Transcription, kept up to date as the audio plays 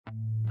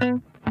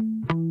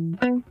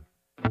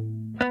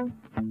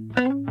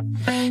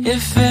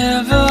If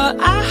ever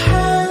I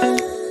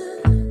had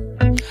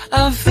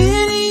a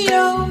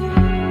video,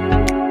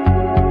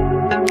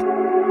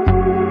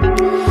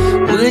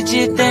 would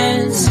you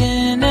dance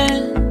in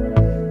it?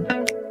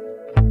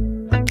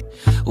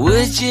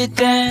 Would you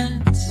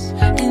dance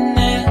in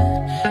it,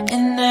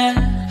 in it?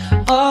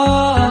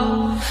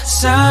 Oh,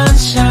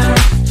 sunshine,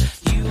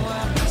 you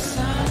are my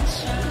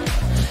sunshine.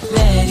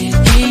 Let it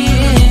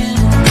in,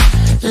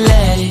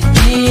 let it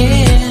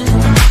in.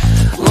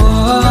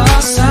 Oh,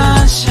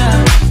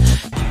 sunshine,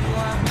 you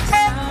are my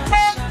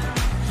sunshine.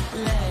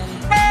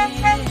 Let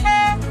it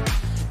in,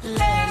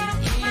 let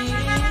it in.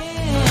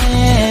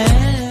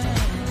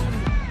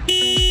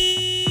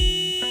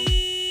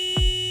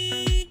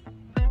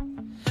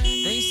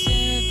 They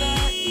said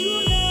that you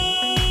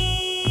loved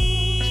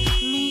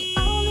me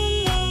all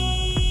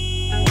along.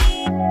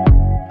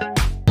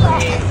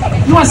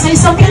 You want to say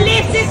something?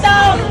 Sit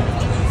down.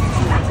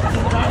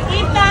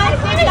 Sit down.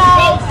 Sit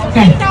down.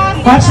 Okay, Sit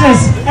down. watch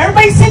this.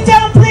 Everybody sit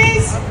down,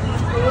 please.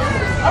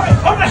 All right,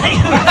 all right.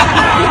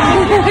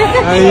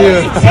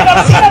 Sit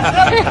up, sit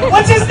up.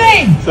 What's his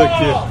name? So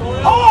cute.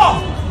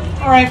 Paul.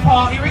 All right,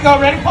 Paul. Here we go.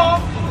 Ready, Paul?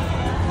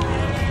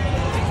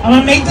 I'm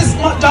gonna make this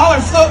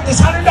dollar float. This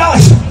 $100.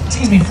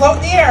 Excuse me, float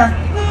in the air.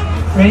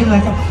 Ready?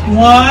 Like a 1,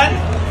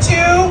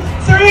 2,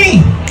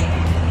 3.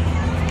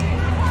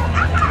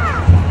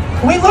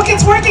 Wait, look,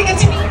 it's working.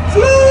 It's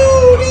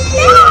floating.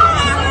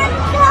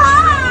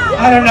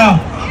 I don't know.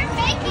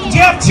 Do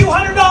you have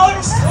 $200?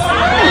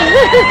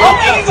 I'll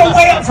make it go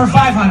way up for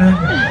 $500.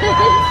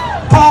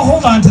 Paul,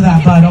 hold on to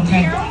that, bud.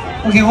 Okay.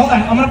 Okay, hold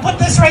on. I'm gonna put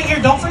this right here.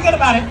 Don't forget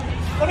about it.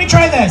 Let me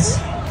try this.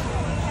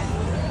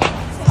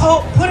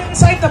 Paul, put it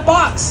inside the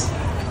box.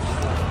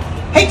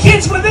 Hey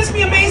kids, would this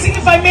be amazing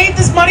if I made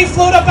this money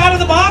float up out of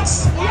the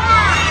box?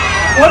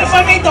 Yeah. What if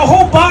I made the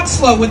whole box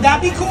float? Would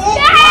that be cool?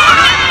 Yeah.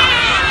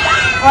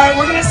 All right,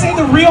 we're gonna say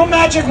the real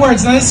magic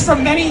words. Now this is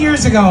from many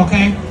years ago,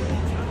 okay?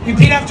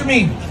 Repeat after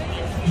me.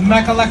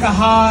 Mecca lecca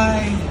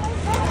hi.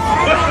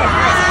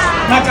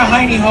 Mecca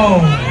hiney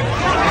ho.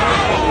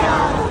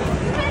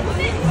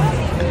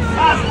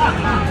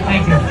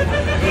 Thank you.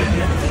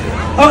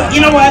 Oh,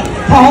 you know what,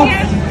 Paul?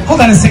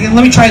 Hold on a second.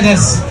 Let me try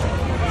this.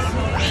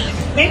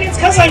 Maybe it's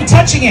because I'm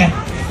touching it.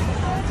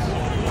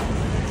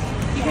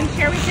 You can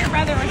share with your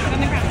brother or sit on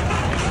the ground.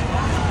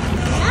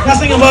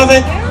 Nothing above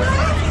it.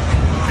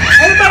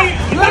 Everybody,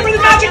 remember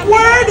the magic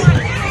word?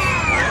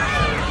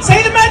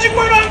 Say the magic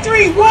word on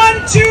 3.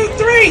 1, 2,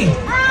 3.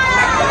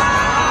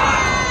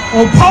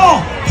 Oh,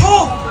 Paul.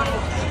 Paul.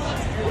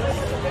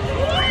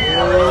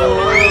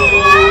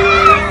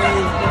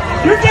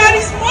 Your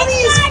daddy's money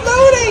is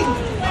floating.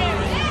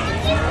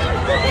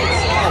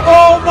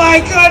 Oh my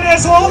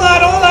goodness. Hold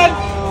on, hold on.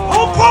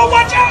 Oh, Paul,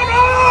 watch out.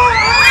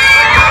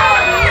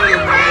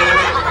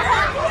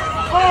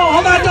 Oh,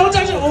 hold on. Don't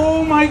touch it.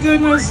 Oh my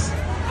goodness.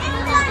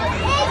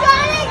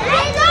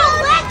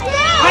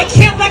 I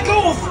can't let go.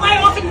 It'll fly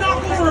off and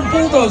knock over a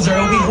bulldozer.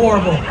 It'll be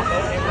horrible.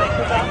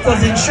 So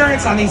there's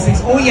insurance on these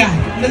things. Oh yeah.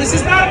 No, this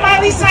is not a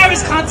Miley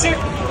Cyrus concert.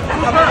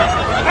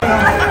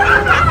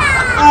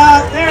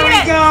 There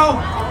we go.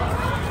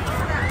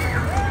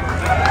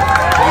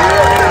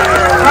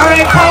 All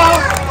right, Paul.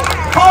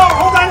 Paul,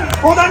 hold on.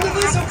 Hold on to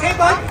this, okay,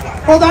 bud?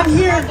 Hold on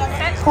here.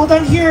 Hold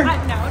on here.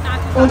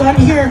 Hold on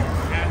here.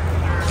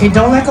 Okay,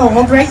 don't let go.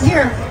 Hold right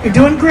here. You're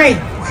doing great.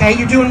 Okay,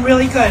 you're doing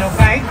really good.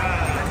 Okay.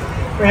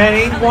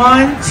 Ready?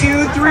 1,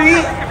 2,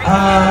 3.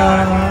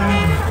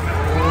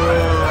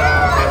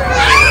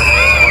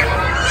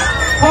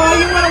 Paul,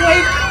 you want to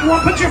wait? You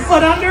want to put your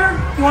foot under?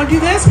 You want to do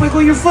this?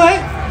 Wiggle your foot?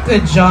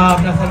 Good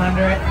job. Nothing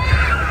under it.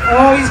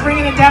 Oh, he's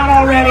bringing it down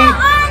already.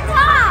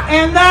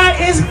 And that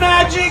is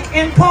magic.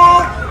 And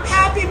Paul,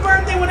 happy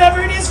birthday,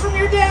 whatever it is from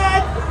your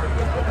dad.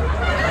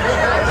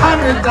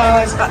 $100.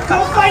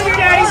 Go find your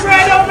dad. He's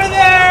right over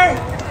there.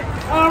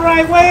 All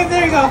right, wave.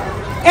 There you go.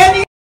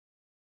 And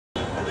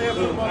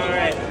All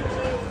right.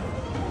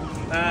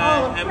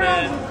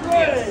 Emma.